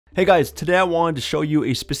Hey guys, today I wanted to show you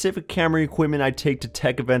a specific camera equipment I take to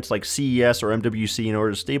tech events like CES or MWC in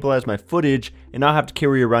order to stabilize my footage and not have to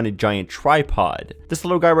carry around a giant tripod. This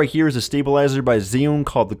little guy right here is a stabilizer by Zhiyun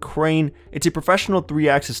called the Crane. It's a professional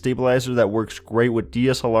 3-axis stabilizer that works great with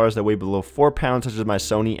DSLRs that weigh below 4 pounds such as my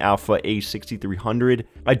Sony Alpha A6300.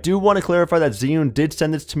 I do want to clarify that Zhiyun did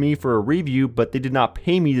send this to me for a review, but they did not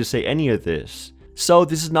pay me to say any of this. So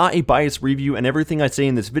this is not a biased review, and everything I say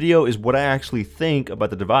in this video is what I actually think about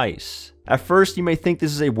the device. At first you may think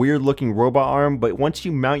this is a weird looking robot arm, but once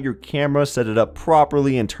you mount your camera, set it up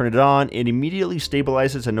properly and turn it on, it immediately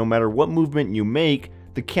stabilizes, and no matter what movement you make,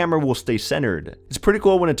 the camera will stay centered. It's pretty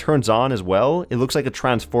cool when it turns on as well. It looks like a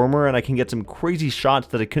transformer and I can get some crazy shots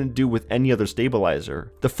that I couldn't do with any other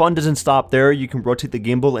stabilizer. The fun doesn't stop there. You can rotate the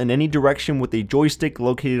gimbal in any direction with a joystick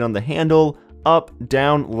located on the handle. Up,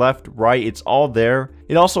 down, left, right, it's all there.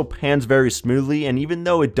 It also pans very smoothly, and even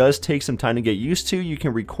though it does take some time to get used to, you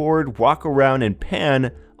can record, walk around, and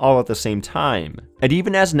pan all at the same time. It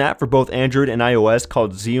even has an app for both Android and iOS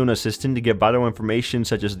called Zhiyun Assistant to get vital information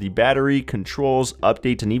such as the battery, controls,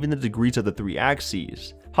 updates, and even the degrees of the 3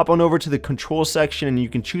 axes. Hop on over to the control section and you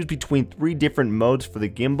can choose between 3 different modes for the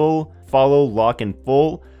gimbal: follow, lock, and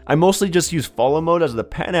full. I mostly just use follow mode as the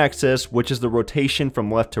pan axis, which is the rotation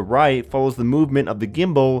from left to right, follows the movement of the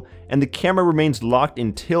gimbal, and the camera remains locked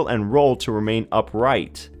in tilt and roll to remain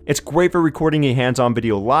upright. It's great for recording a hands-on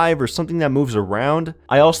video live or something that moves around.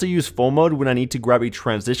 I also use full mode when I need to grab a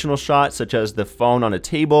transitional shot such as the phone on a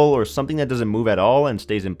table or something that doesn't move at all and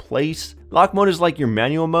stays in place. Lock mode is like your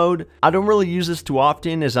manual mode. I don't really use this too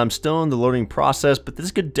often as I'm still in the loading process, but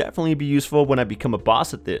this could definitely be useful when I become a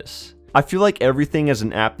boss at this. I feel like everything has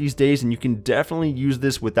an app these days, and you can definitely use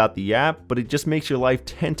this without the app, but it just makes your life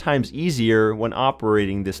 10 times easier when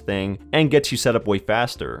operating this thing and gets you set up way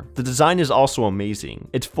faster. The design is also amazing.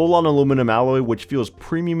 It's full on aluminum alloy, which feels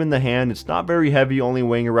premium in the hand. It's not very heavy, only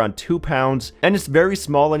weighing around 2 pounds, and it's very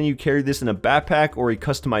small, letting you carry this in a backpack or a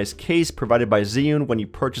customized case provided by Zhiyun when you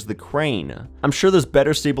purchase the Crane. I'm sure there's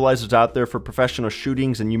better stabilizers out there for professional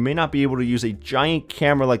shootings, and you may not be able to use a giant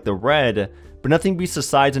camera like the Red, but nothing beats the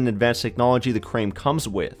size and advanced technology the Crane comes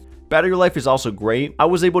with. Battery life is also great. I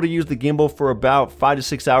was able to use the gimbal for about 5 to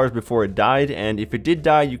 6 hours before it died, and if it did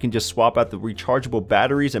die, you can just swap out the rechargeable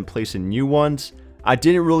batteries and place in new ones. I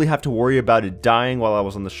didn't really have to worry about it dying while I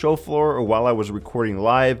was on the show floor or while I was recording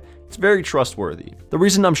live. It's very trustworthy. The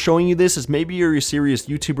reason I'm showing you this is maybe you're a serious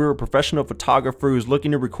YouTuber or professional photographer who's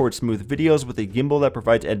looking to record smooth videos with a gimbal that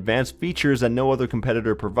provides advanced features that no other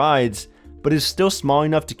competitor provides, but is still small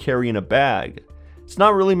enough to carry in a bag. It's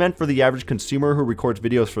not really meant for the average consumer who records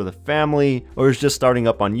videos for the family or is just starting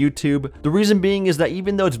up on YouTube. The reason being is that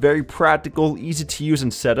even though it's very practical, easy to use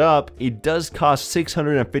and set up, it does cost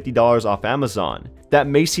 $650 off Amazon. That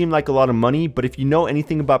may seem like a lot of money, but if you know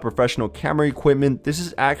anything about professional camera equipment, this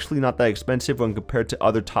is actually not that expensive when compared to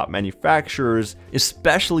other top manufacturers,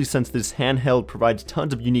 especially since this handheld provides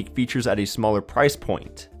tons of unique features at a smaller price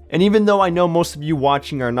point. And even though I know most of you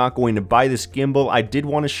watching are not going to buy this gimbal, I did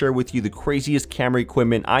want to share with you the craziest camera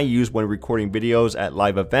equipment I use when recording videos at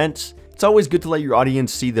live events. It's always good to let your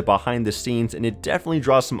audience see the behind the scenes, and it definitely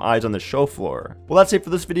draws some eyes on the show floor. Well, that's it for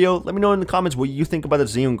this video. Let me know in the comments what you think about the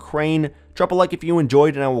Zhiyun Crane. Drop a like if you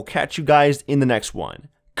enjoyed, and I will catch you guys in the next one.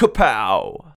 Kapow!